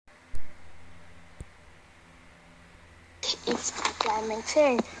climate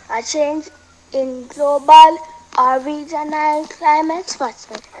change, a change in global or regional climate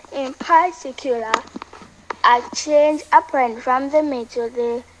patterns. In particular, a change apparent from the mid to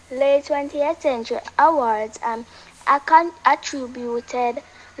the late 20th century onwards and attributed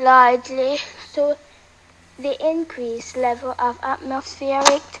largely to the increased level of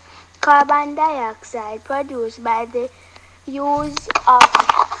atmospheric carbon dioxide produced by the use of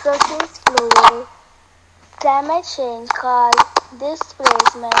fossil fuels. Climate change caused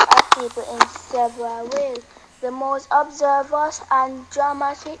displacement of people in several ways, the most obvious and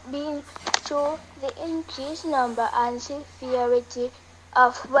dramatic being through the increased number and severity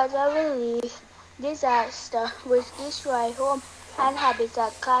of weather-related disasters which destroy homes and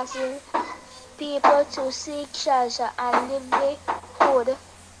habitat, causing people to seek shelter and livelihood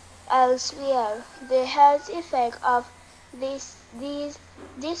elsewhere. The health effects of these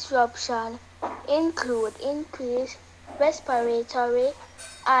disruptions include increased respiratory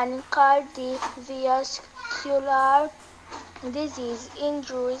and cardiovascular disease,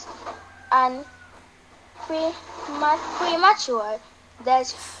 injuries, and premature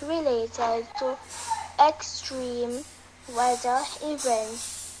death related to extreme weather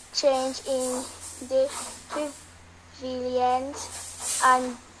events, change in the prevalence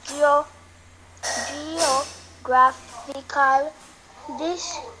and geographical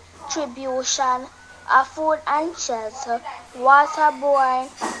distribution of food and shelter, waterborne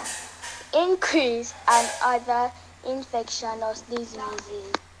increase, and other infectious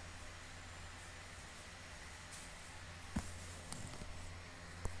diseases.